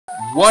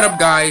What up,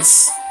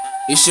 guys?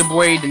 It's your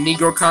boy, the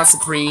Negro Con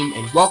Supreme,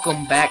 and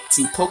welcome back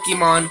to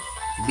Pokemon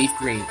Leaf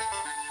Green.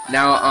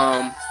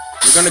 Now,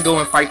 we're gonna go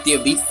and fight the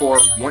Elite Four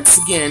once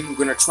again. We're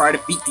gonna try to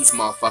beat these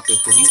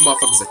motherfuckers, because these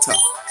motherfuckers are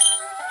tough.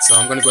 So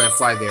I'm gonna go ahead and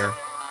fly there.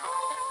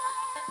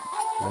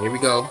 Right, here we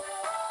go.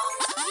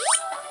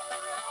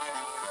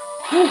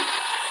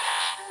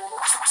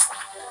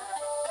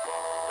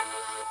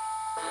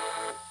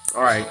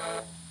 Alright.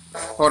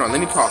 Hold on, let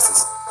me pause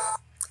this.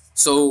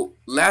 So,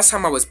 last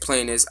time I was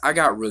playing this, I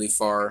got really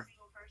far.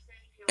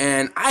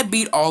 And I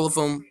beat all of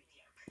them.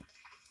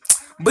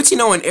 But you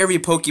know, in every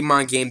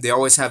Pokemon game, they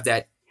always have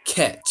that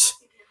catch.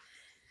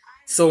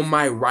 So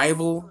my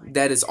rival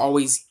that has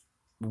always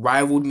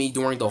rivaled me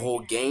during the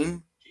whole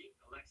game,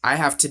 I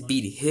have to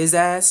beat his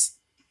ass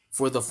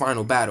for the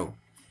final battle.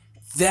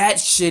 That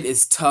shit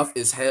is tough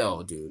as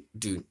hell, dude.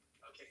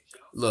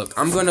 Look,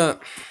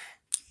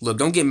 Look,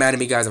 don't get mad at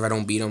me, guys, if I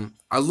don't beat him.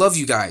 I love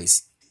you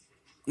guys.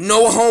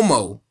 No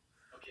homo.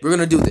 We're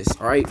gonna do this,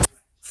 alright?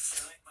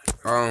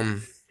 Let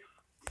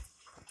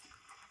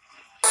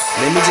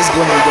me just go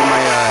ahead and get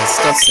my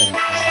stuff set up.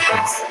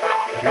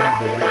 I don't have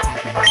the right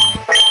type of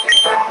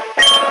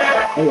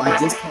Oh, I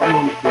just caught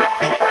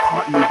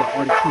me the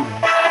Articuno.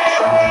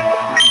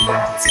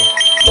 So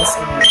let's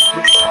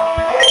switch.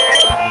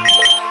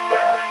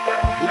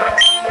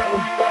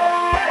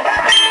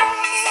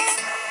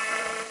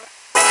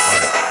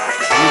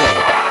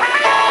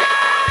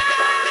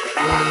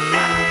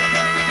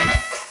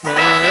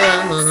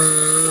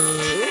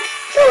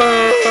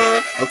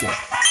 Okay.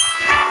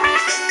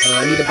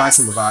 I need to buy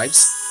some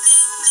revives.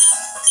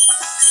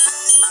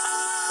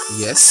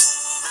 Yes.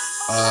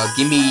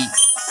 Give me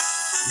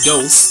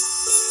dose.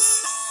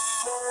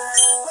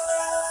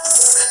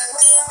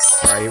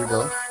 Alright, here we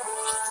go.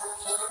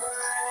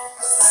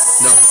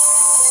 No.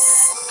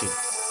 Okay.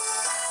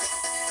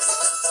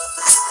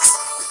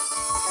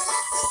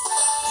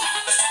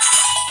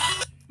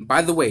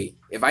 By the way,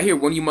 if I hear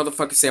one of you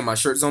motherfuckers say my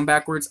shirt's on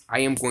backwards, I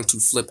am going to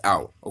flip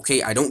out.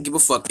 Okay? I don't give a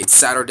fuck. It's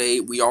Saturday.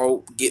 We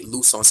all get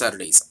loose on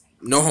Saturdays.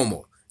 No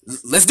homo.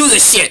 Let's do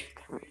this shit!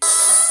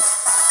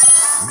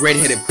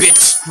 Red-headed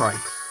bitch. Alright.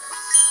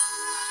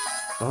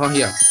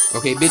 Yeah.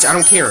 Okay, bitch, I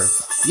don't care.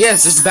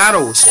 Yes, it's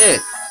battle.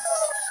 Shit.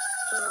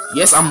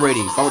 Yes, I'm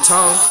ready. About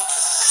time.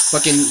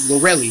 Fucking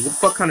Lorelli. What the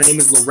fuck kind of name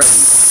is Lorelli?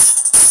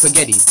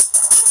 Spaghetti.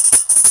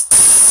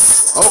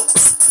 Oh.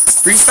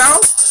 Freestyle?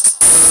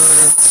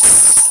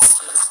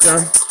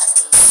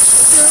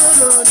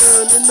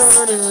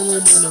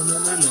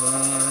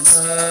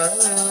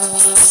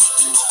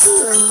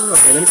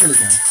 Okay, let me turn this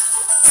down.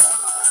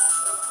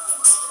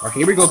 Okay,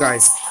 here we go,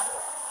 guys.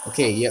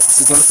 Okay, yep,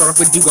 this is gonna start off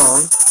with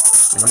Dugong,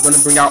 and I'm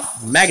gonna bring out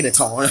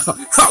Magneton.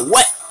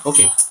 What?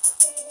 Okay,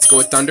 let's go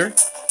with Thunder.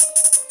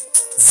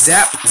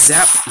 Zap,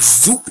 zap,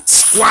 zoop,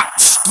 squat,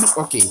 scoop.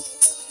 Okay,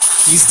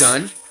 he's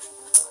done.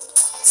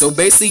 So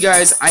basically,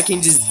 guys, I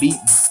can just beat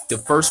the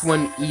first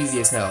one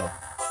easy as hell.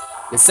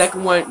 The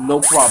second one,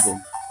 no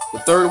problem. The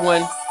third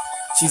one,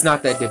 she's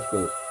not that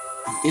difficult.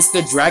 It's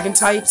the Dragon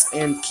types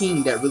and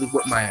King that really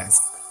whip my ass.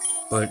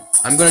 But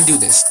I'm gonna do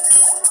this.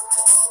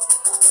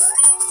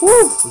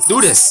 Woo! Let's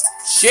do this.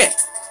 Shit.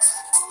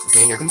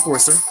 Okay, here comes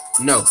Forcer.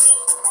 No.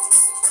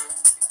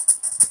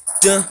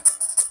 Duh.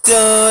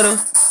 Duh. Duh.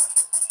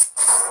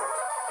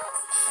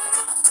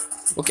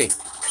 Okay.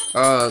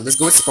 Let's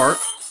go with Spark.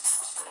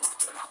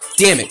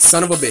 Damn it,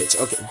 son of a bitch.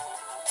 Okay.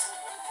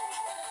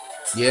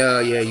 Yeah,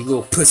 you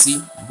little pussy.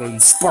 You gonna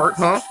use Spark,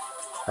 huh?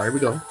 Alright, here we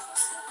go.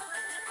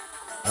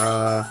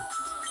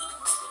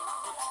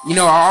 You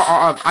know,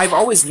 I've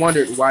always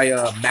wondered why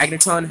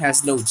Magneton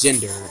has no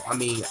gender. I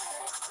mean,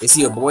 is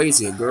he a boy? Is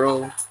he a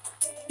girl?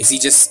 Is he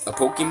just a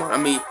Pokemon? I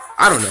mean,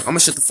 I don't know. I'm gonna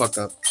shut the fuck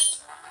up.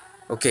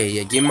 Okay,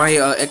 yeah, give my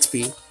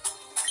XP.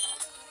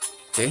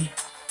 Okay.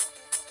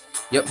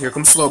 Yep, here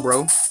comes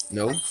Slowbro.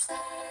 No.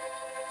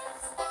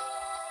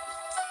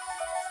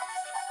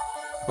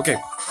 Okay.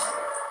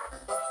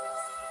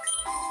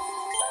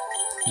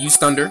 Use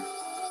Thunder.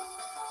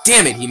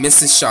 Damn it, he missed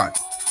his shot.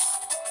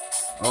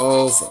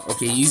 Oh,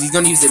 okay, he's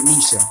gonna use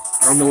Amnesia.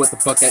 I don't know what the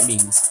fuck that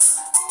means.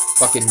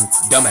 Fucking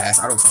dumbass,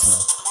 I don't fucking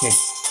know. Okay.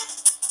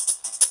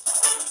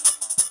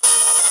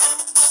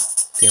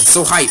 Okay, I'm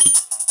so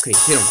hyped. Okay,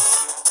 hit him.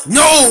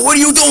 No! What are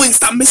you doing?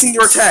 Stop missing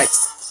your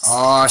attacks!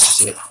 Aw,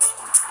 shit.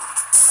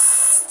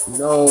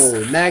 No,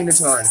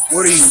 Magneton,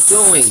 what are you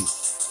doing?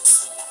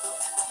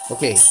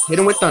 Okay, hit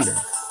him with Thunder.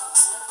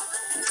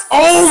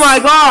 Oh my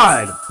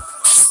god!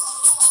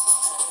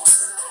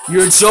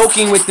 You're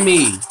joking with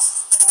me.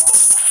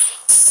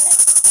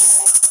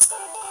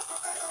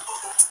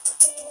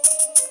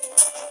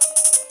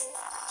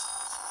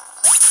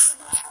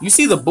 You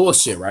see the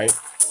bullshit, right?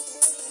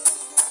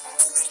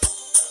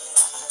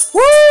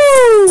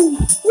 Woo!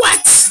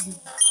 What?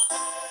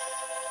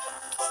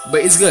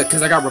 But it's good,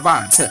 because I got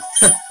revived.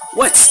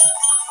 What?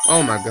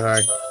 Oh my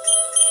god.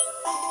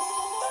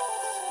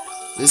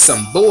 This is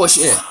some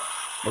bullshit.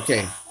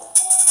 Okay.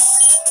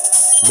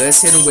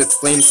 Let's hit him with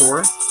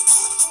Flamethrower.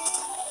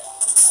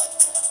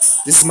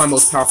 This is my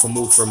most powerful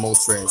move for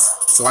Moltres,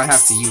 so I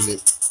have to use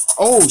it.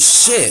 Oh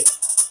shit.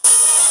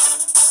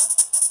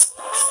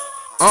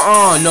 No.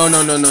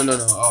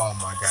 Oh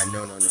my god,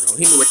 no.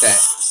 Hit me with that.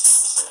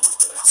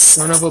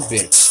 Son of a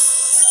bitch.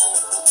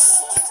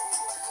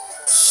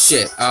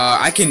 Shit.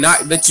 I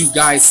cannot let you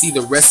guys see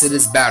the rest of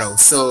this battle.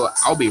 So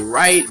I'll be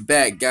right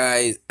back,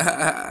 guys.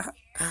 I'll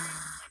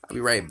be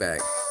right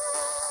back.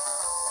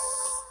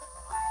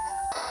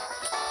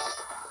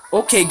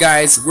 Okay,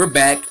 guys, we're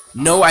back.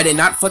 No, I did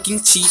not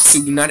fucking cheat,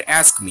 so do not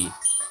ask me.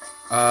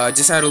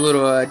 Just had a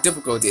little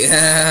difficulty.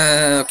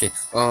 Okay.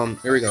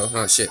 Here we go.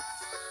 Oh shit.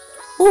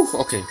 Whew,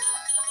 okay.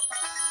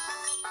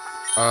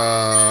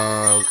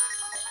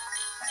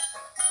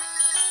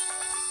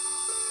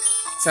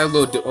 Just had a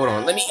little. Hold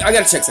on. I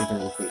gotta check something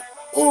real quick.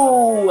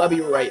 Oh, I'll be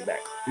right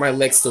back. My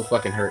leg still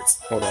fucking hurts.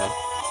 Hold on.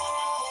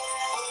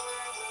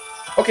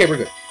 Okay, we're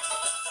good.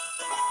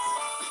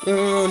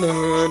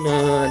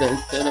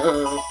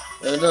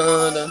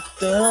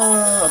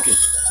 Okay.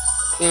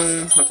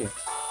 Okay.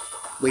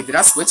 Wait, did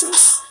I switch them?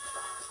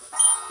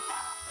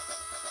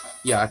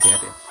 Yeah, okay, I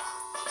did.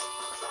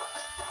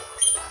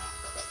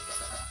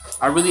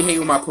 I really hate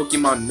when my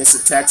Pokemon miss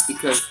attacks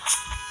because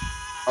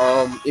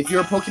if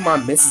your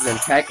Pokemon misses an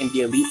attack in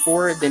the Elite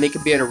Four, then it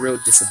could be at a real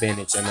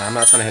disadvantage, and I'm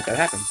not trying to have that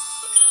happen.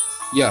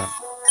 Yeah.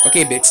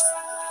 Okay, bitch.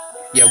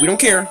 Yeah, we don't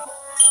care.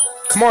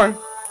 Come on.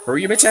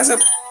 Hurry your bitch ass up.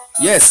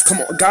 Yes, come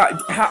on.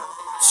 God,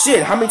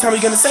 shit, how many times are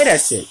you gonna say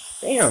that shit?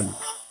 Damn.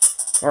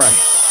 Alright.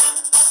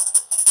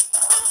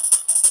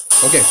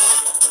 Okay.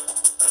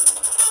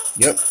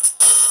 Yep.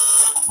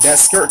 That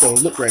skirt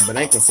don't look right, but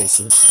I ain't gonna say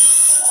shit.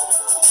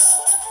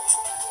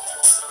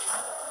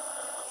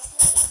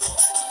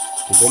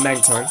 Okay, go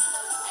Magneton.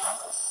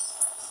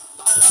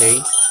 Okay.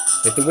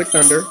 Hit the with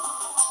Thunder.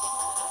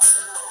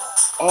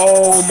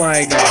 Oh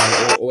my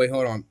god. Oh, wait,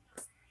 hold on.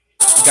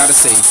 Gotta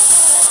save.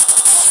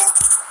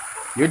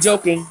 You're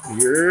joking.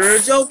 You're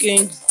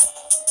joking.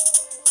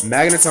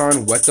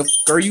 Magneton, what the f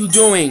are you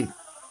doing?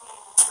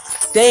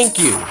 Thank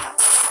you.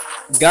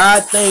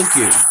 God, thank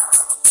you.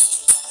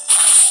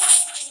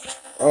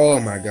 Oh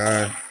my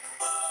god.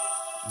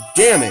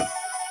 Damn it.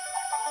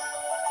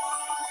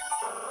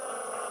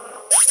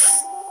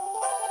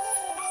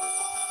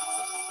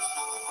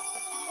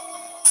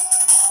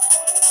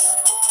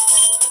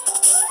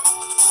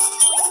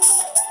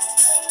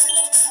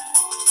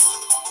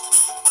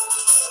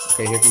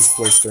 Okay, hit this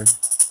Cloyster.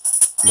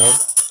 No?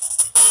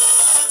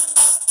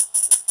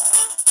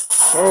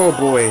 Oh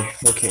boy.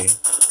 Okay.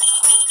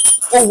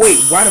 Oh wait,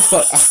 why the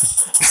fuck?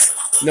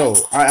 No,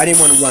 I didn't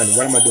want to run.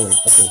 What am I doing?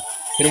 Okay.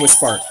 Hit him with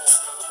Spark.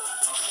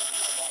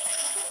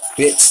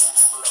 Bitch.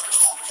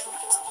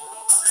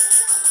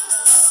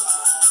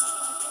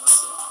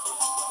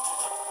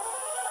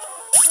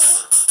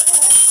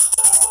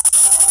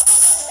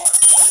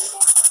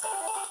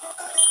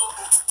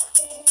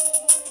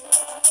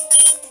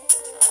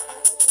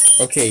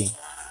 Okay.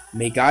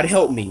 May God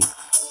help me.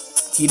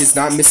 He does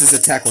not miss his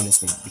attack on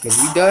this one. Because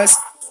if he does,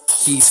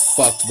 he's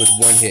fucked with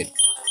one hit.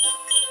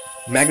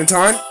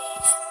 Magneton?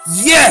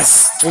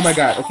 Yes! Oh my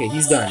god. Okay,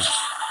 he's done.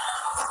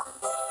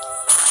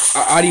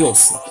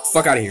 Adios.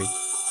 Fuck out of here.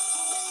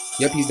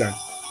 Yep, he's done.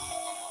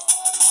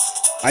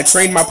 I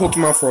trained my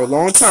Pokemon for a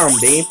long time.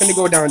 They ain't finna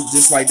go down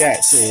just like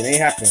that. Shit, it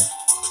ain't happening.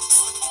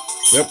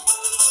 Yep.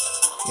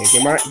 Yeah,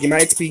 get my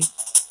XP.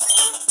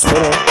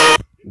 Hold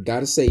on.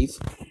 Gotta save.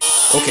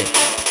 Okay.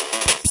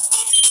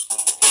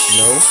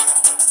 No.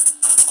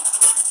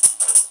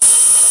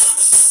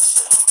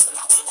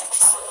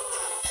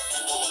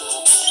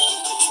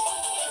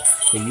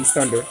 Okay, use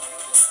Thunder.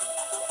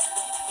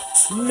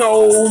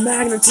 No,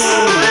 Magneton!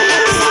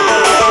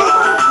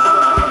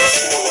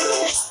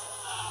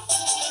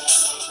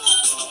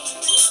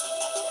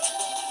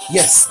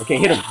 Yes! Okay,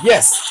 hit him.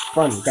 Yes!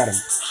 Finally, got him.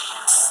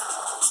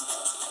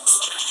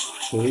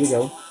 Okay, here we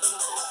go.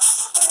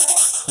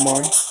 Come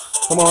on.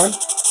 Come on.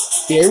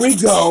 There we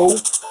go!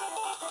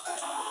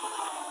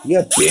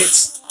 Yeah,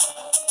 bitch!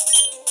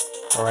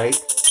 Alright.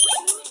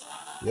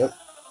 Yep.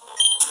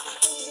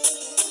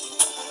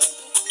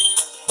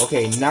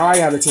 Okay, now I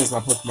gotta change my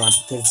Pokemon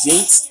because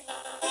Jinx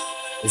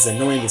is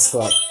annoying as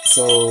fuck.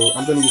 So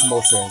I'm gonna use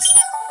Moltres.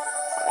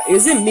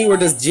 Is it me or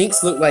does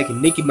Jinx look like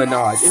Nicki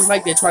Minaj? It's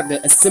like they tried to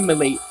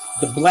assimilate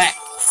the black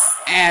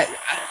ad.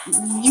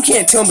 You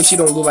can't tell me she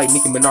don't look like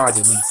Nicki Minaj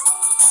at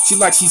least. She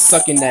like she's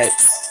sucking that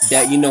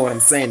you know what I'm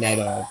saying, that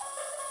I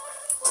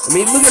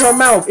mean, look at her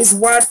mouth. It's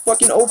wide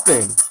fucking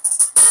open.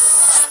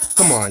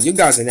 Come on, you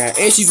guys are that.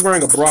 And she's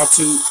wearing a bra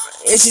too.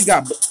 And she's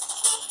got...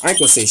 I ain't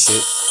gonna say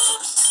shit.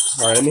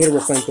 Alright, let me hit her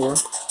with Flamethrower.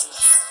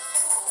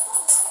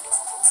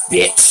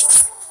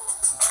 Bitch!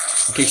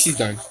 Okay, she's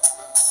done.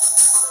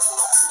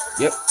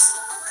 Yep.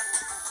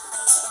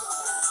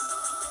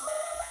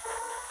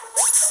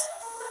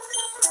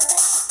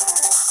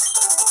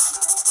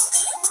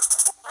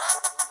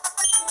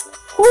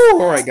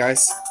 Whew, alright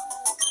guys.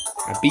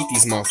 I beat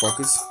these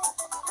motherfuckers.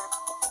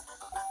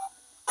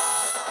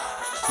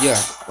 Yeah,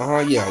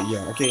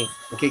 yeah, okay.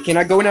 Okay, can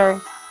I go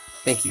now?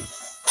 Thank you.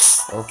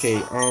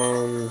 Okay,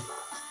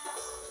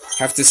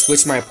 have to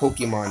switch my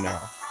Pokemon now.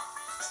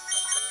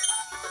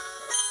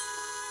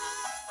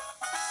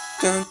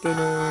 Dun, dun,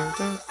 dun,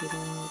 dun,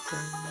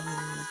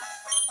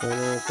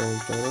 dun, dun,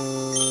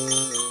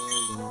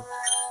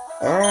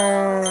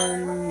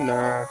 dun,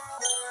 nah.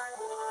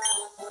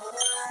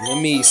 Let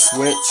me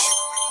switch.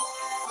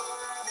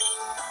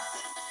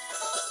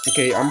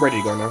 Okay, I'm ready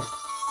to go now.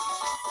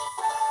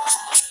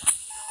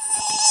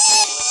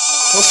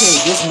 Okay,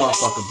 this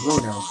motherfucker,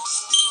 Bruno.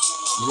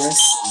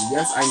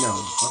 Yes, I know.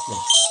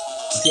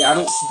 Okay, I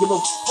don't give a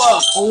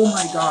fuck. Oh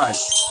my god.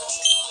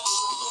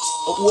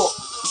 Oh, well,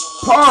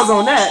 pause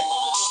on that.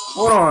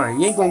 Hold on,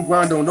 you ain't gonna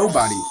grind on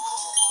nobody.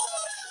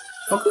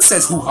 Fuck, who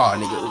says hoo-ha,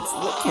 nigga?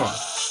 What, come on.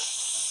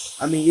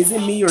 I mean, is it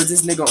me or is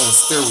this nigga on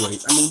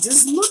steroids? I mean,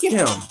 just look at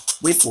him.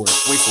 Wait for it.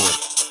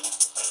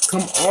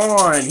 Come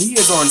on, he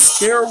is on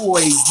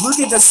steroids. Look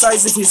at the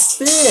size of his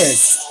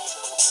fist.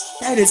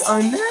 That is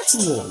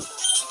unnatural.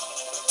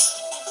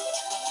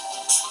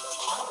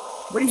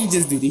 What did he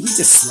just do? Did he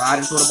just slide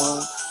and throw the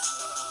ball?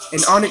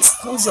 And Onyx,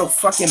 close your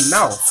fucking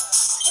mouth.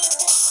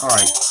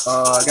 Alright,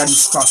 I gotta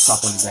use cross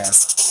chop on his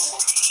ass.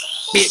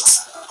 Bitch.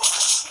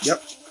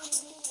 Yep.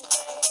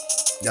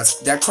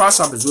 That cross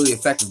chop is really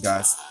effective,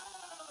 guys.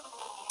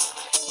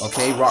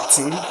 Okay, rock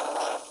tomb.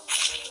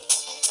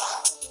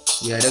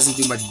 Yeah, it doesn't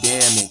do much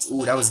damage.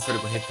 Ooh, that was a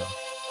critical hit, though.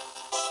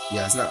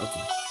 Yeah, it's not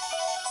okay.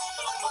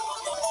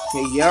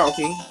 Okay, yeah,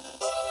 okay.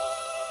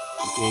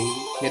 Okay,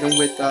 hit him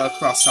with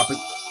cross chop.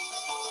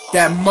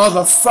 That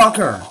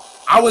motherfucker!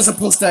 I was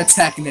supposed to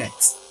attack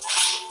next.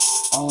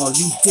 Oh,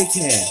 you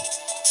dickhead.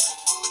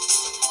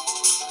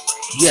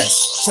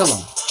 Yes, kill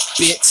him,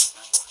 bitch.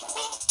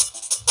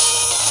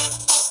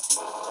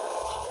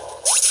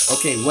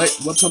 Okay, what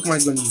Pokemon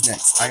is gonna use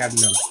next? I gotta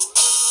know.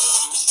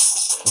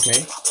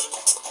 Okay.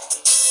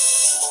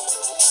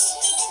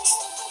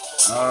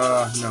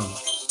 No.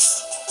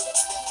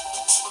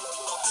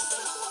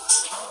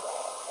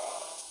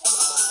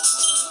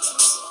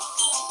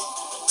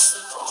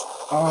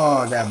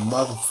 Oh, that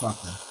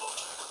motherfucker.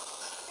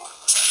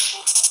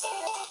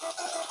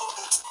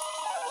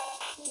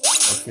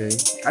 Okay.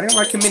 I didn't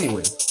like him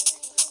anyway.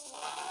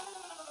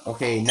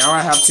 Okay, now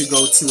I have to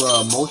go to,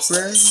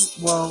 Moltres.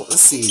 Well,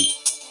 let's see.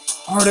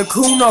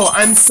 Articuno!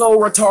 I'm so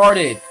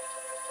retarded!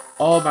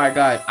 Oh my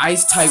god.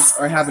 Ice types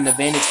are having an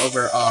advantage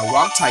over,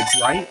 rock types,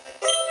 right?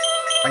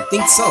 I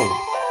think so.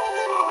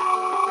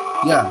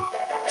 Yeah.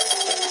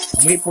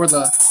 Wait for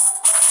the...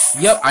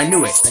 Yep, I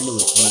knew it.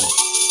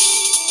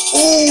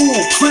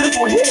 Oh,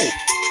 critical hit!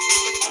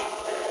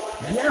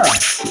 Yeah.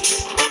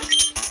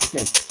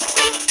 Okay.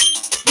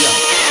 Yeah.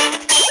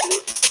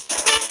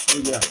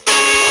 Oh, yeah.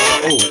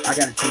 Oh, I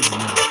gotta change the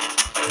name.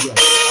 Yeah. I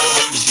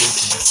have to do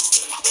this.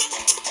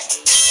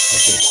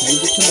 Okay,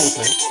 change it to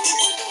Moltres.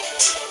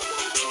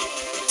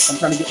 I'm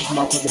trying to get this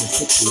motherfucker to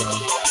 60, y'all.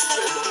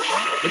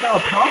 Look how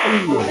powerful he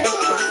is.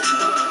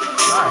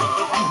 Sorry,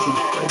 I'm been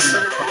trading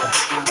that fucking.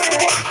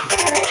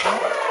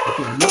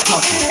 Okay, no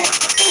talking.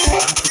 I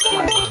have to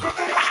fly here.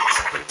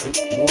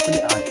 More for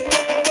the eye.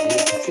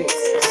 6.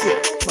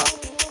 Fuck.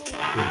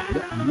 Okay,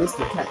 yep, you missed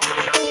the attack.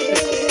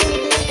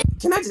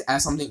 Can I just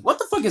ask something? What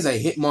the fuck is a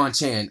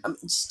Hitmonchan? I mean,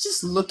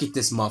 just look at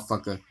this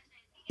motherfucker.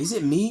 Is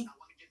it me?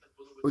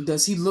 Or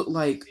does he look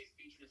like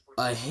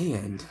a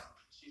hand?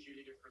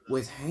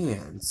 With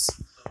hands.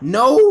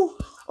 No?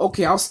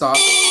 Okay, I'll stop.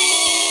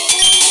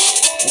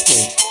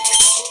 Okay.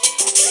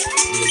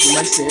 I'm gonna do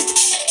my shit.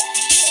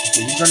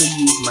 Okay, you're gonna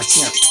use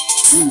Machamp.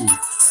 Ooh.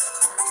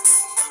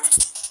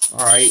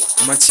 Alright,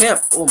 Machamp.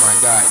 Oh my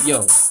god.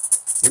 Yo.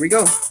 Here we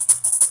go.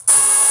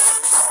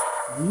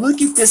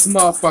 Look at this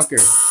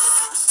motherfucker.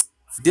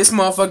 This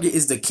motherfucker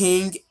is the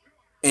king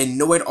and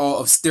know-it-all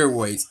of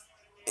steroids.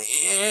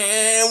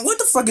 And what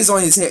the fuck is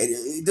on his head?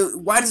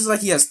 Why does it look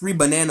like he has 3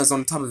 bananas on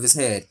the top of his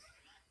head?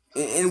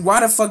 And why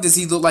the fuck does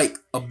he look like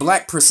a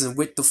black person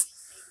with the...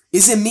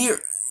 Is it me?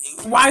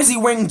 Why is he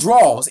wearing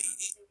drawers?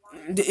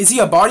 Is he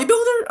a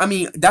bodybuilder? I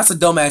mean, that's a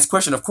dumbass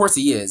question. Of course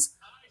he is.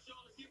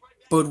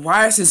 But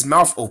why is his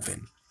mouth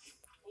open?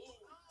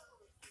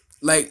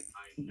 Like,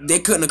 they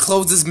couldn't have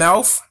closed his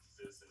mouth?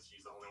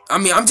 I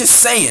mean, I'm just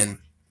saying.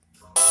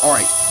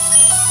 Alright.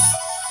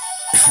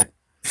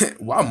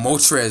 Why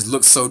Moltres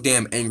looks so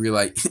damn angry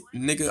like,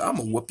 nigga,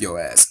 I'ma whoop your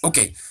ass.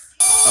 Okay.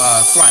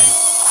 Flying.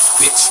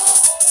 Bitch.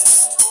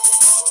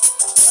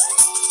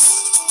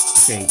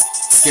 Okay.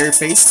 Scary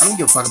face. I don't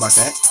give a fuck about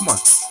that. Come on.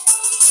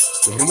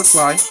 Hit him with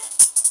fly.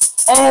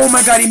 Oh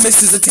my god, he missed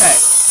his attack.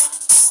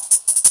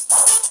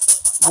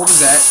 What was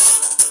that?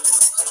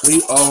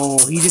 Wait, oh,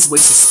 he just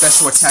wasted his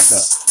special attack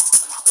up.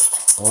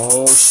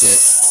 Oh shit.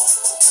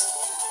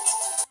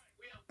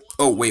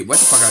 Oh wait, what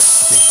the fuck?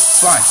 Okay,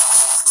 fly.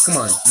 Come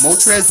on,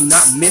 Moltres, do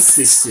not miss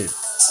this shit.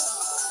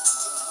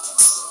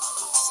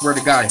 Swear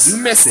to God, if you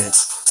miss it,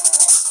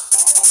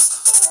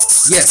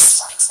 yes,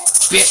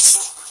 bitch.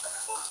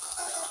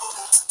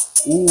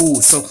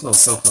 Ooh, so close,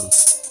 so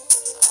close.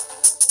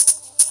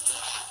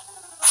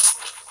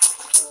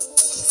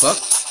 Fuck.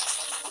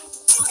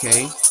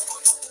 Okay.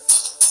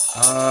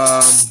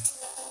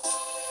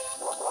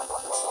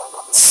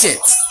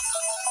 Shit.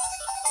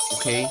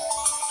 Okay.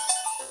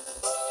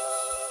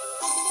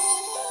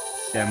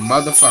 That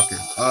motherfucker.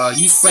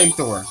 Use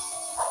flamethrower.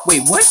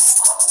 Wait, what?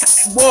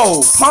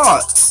 Whoa,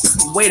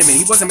 pause. Wait a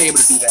minute, he wasn't able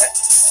to do that.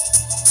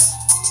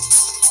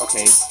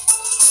 Okay.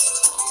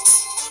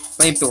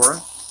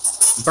 Flamethrower.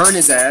 Burn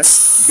his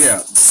ass. Yeah,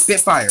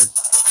 Spitfire.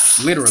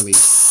 Literally.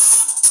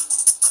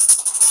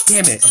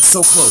 Damn it, I'm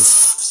so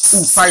close.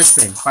 Ooh, Fire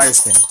Spin. Fire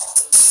Spin.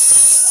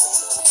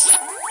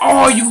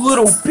 Oh, you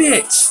little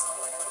bitch!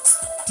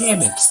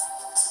 Damn it.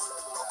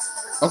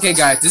 Okay,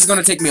 guys, this is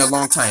gonna take me a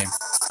long time.